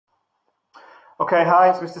Okay, hi,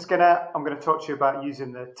 it's Mr. Skinner. I'm going to talk to you about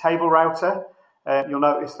using the table router. You'll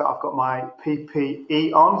notice that I've got my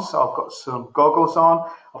PPE on, so I've got some goggles on.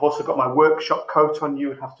 I've also got my workshop coat on. You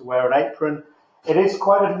would have to wear an apron. It is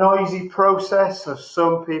quite a noisy process, so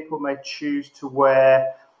some people may choose to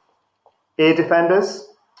wear ear defenders.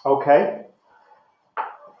 Okay.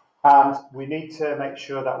 And we need to make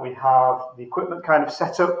sure that we have the equipment kind of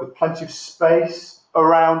set up with plenty of space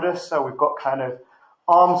around us, so we've got kind of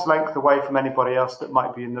arm's length away from anybody else that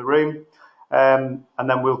might be in the room, and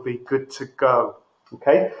then we'll be good to go.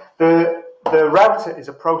 Okay, the router is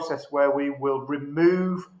a process where we will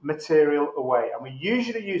remove material away, and we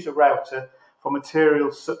usually use a router for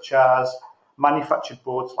materials such as manufactured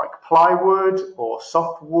boards like plywood, or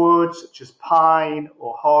softwood such as pine,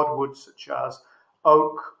 or hardwood such as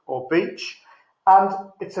oak or beech. And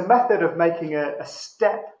it's a method of making a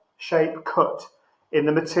step shape cut in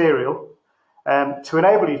the material to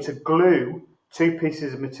enable you to glue two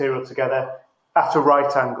pieces of material together at a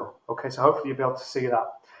right angle. Okay, so hopefully you'll be able to see that.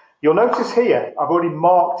 You'll notice here I've already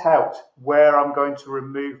marked out where I'm going to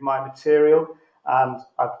remove my material, and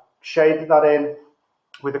I've shaded that in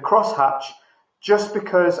with a crosshatch just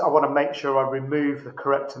because I want to make sure I remove the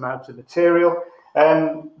correct amount of material.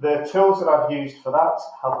 The tools that I've used for that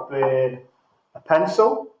have been a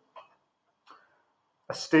pencil,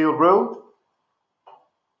 a steel rule,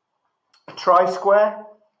 a tri-square,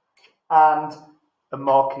 and a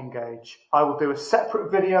marking gauge. I will do a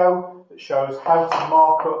separate video that shows how to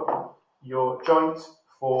mark up your joint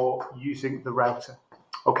for using the router.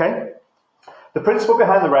 Okay? The principle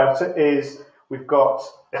behind the router is we've got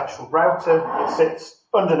the actual router that sits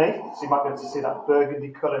underneath, so you might be able to see that burgundy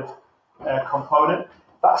coloured component.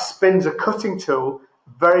 That spins a cutting tool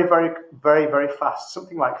very, very, very, very fast,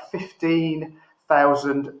 something like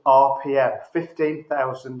 15,000 RPM,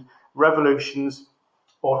 15,000 revolutions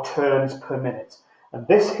or turns per minute. And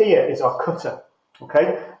this here is our cutter.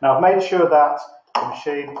 Okay, now I've made sure that the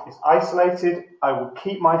machine is isolated. I will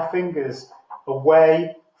keep my fingers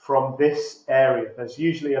away from this area. There's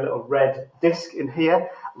usually a little red disc in here.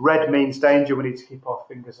 Red means danger. We need to keep our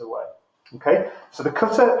fingers away. Okay, so the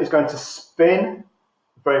cutter is going to spin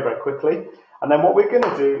very, very quickly. And then what we're going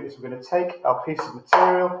to do is we're going to take our piece of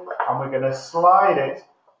material and we're going to slide it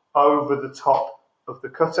over the top of the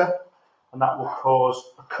cutter, and that will cause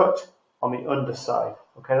a cut on the underside.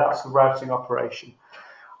 Okay, that's the routing operation.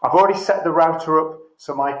 I've already set the router up,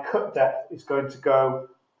 so my cut depth is going to go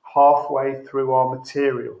halfway through our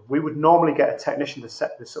material. We would normally get a technician to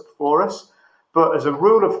set this up for us, but as a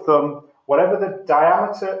rule of thumb, whatever the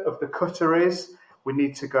diameter of the cutter is, we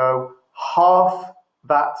need to go half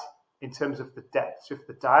that in terms of the depth. So if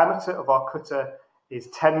the diameter of our cutter is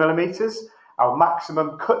 10 millimeters, our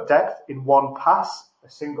maximum cut depth in one pass, a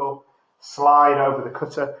single slide over the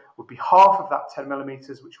cutter, would be half of that 10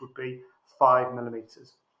 millimeters, which would be 5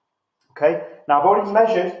 millimeters. Okay, now I've already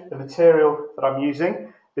measured the material that I'm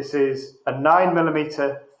using. This is a 9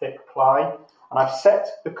 millimeter thick ply, and I've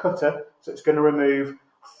set the cutter so it's going to remove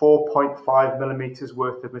 4.5 millimeters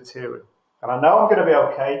worth of material. And I know I'm going to be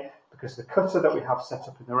okay because the cutter that we have set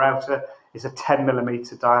up in the router is a 10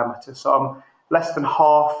 millimeter diameter. So I'm less than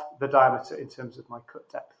half the diameter in terms of my cut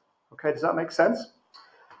depth. Okay, does that make sense?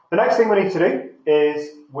 The next thing we need to do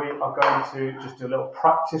is we are going to just do a little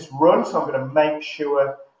practice run. So I'm going to make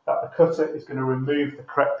sure that the cutter is going to remove the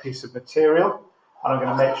correct piece of material. And I'm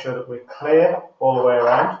going to make sure that we're clear all the way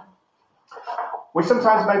around. We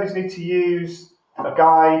sometimes maybe need to use a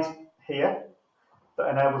guide here that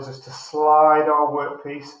enables us to slide our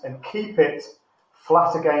workpiece and keep it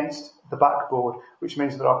flat against the backboard, which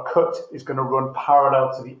means that our cut is going to run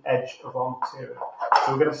parallel to the edge of our material.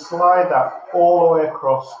 So we're going to slide that all the way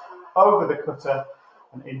across over the cutter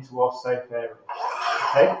and into our safe area.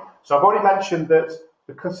 Okay, so I've already mentioned that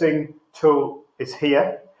the cutting tool is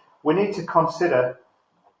here. We need to consider,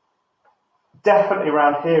 definitely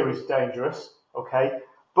around here is dangerous, okay,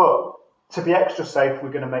 but to be extra safe,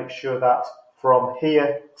 we're going to make sure that from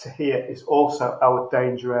here to here is also our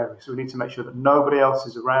danger area. So we need to make sure that nobody else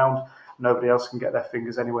is around, nobody else can get their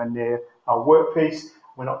fingers anywhere near our workpiece.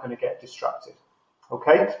 We're not going to get distracted.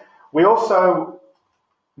 Okay. We also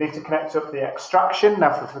need to connect up the extraction.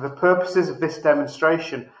 Now, for the purposes of this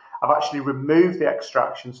demonstration, I've actually removed the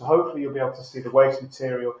extraction. So hopefully you'll be able to see the waste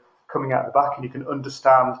material coming out the back, and you can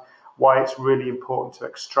understand why it's really important to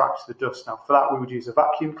extract the dust. Now, for that, we would use a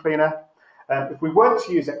vacuum cleaner. If we weren't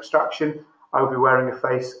to use extraction, I would be wearing a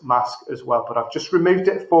face mask as well, but I've just removed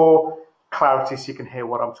it for clarity so you can hear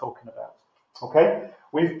what I'm talking about. Okay,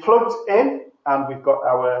 we've plugged in and we've got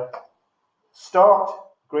our start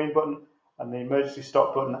green button and the emergency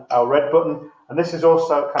stop button, our red button, And this is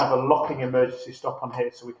also kind of a locking emergency stop on here,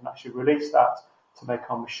 so we can actually release that to make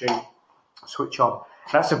our machine switch on.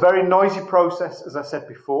 That's a very noisy process, as I said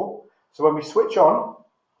before. So when we switch on,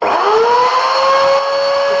 I'm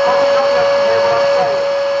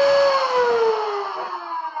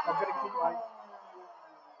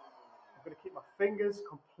going to keep my fingers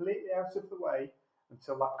completely out of the way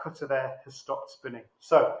until that cutter there has stopped spinning.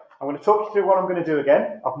 So I'm going to talk you through what I'm going to do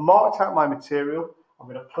again. I've marked out my material. I'm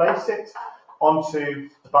going to place it onto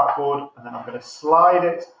the backboard, and then I'm going to slide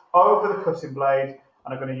it over the cutting blade,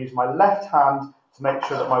 and I'm going to use my left hand to make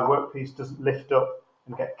sure that my workpiece doesn't lift up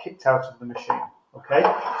and get kicked out of the machine. Okay,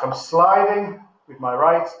 so I'm sliding with my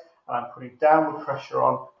right, and I'm putting downward pressure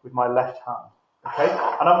on with my left hand. Okay,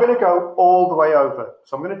 and I'm going to go all the way over.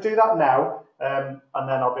 So I'm going to do that now, and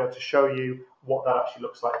then I'll be able to show you what that actually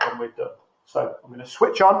looks like when we're done. So I'm going to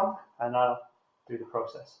switch on, and I'll do the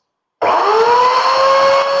process.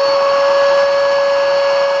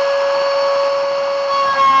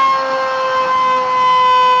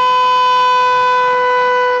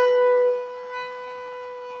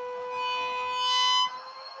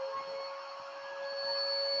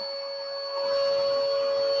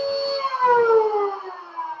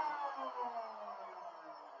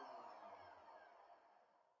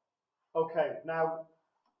 Okay, now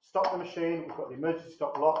stop the machine. We've got the emergency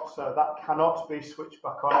stop lock, so that cannot be switched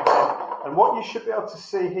back on again. And what you should be able to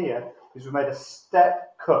see here is we've made a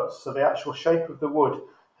step cut, so the actual shape of the wood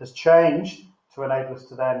has changed to enable us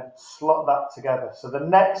to then slot that together. So the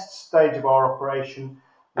next stage of our operation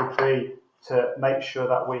would be to make sure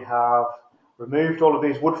that we have removed all of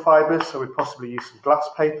these wood fibres, so we'd possibly use some glass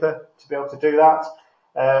paper to be able to do that.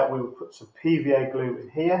 We would put some PVA glue in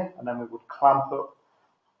here, and then we would clamp up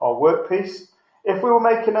our workpiece. If we were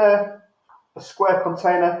making a square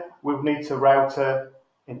container, we would need to router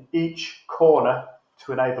in each corner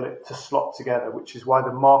to enable it to slot together, which is why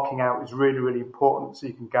the marking out is really, really important, so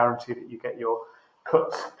you can guarantee that you get your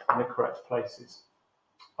cuts in the correct places.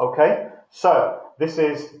 Okay, so this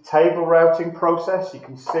is the table routing process. You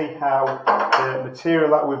can see how the material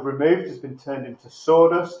that we've removed has been turned into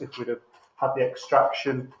sawdust. If we'd have had the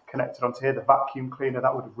extraction connected onto here, the vacuum cleaner,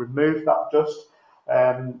 that would have removed that dust.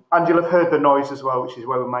 And you'll have heard the noise as well, which is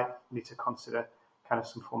where we might need to consider kind of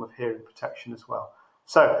some form of hearing protection as well.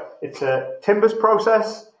 So it's a timbers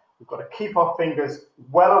process. We've got to keep our fingers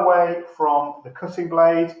well away from the cutting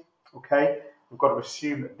blade. Okay, we've got to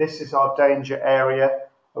assume that this is our danger area.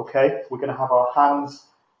 Okay, we're going to have our hands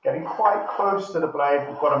getting quite close to the blade.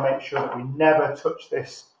 We've got to make sure that we never touch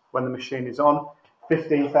this when the machine is on.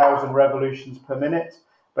 15,000 revolutions per minute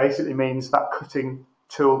basically means that cutting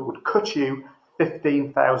tool would cut you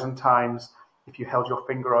 15,000 times if you held your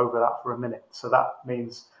finger over that for a minute. So that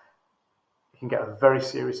means you can get a very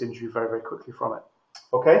serious injury very, very quickly from it.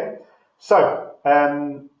 Okay, so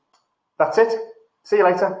that's it. See you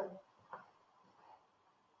later.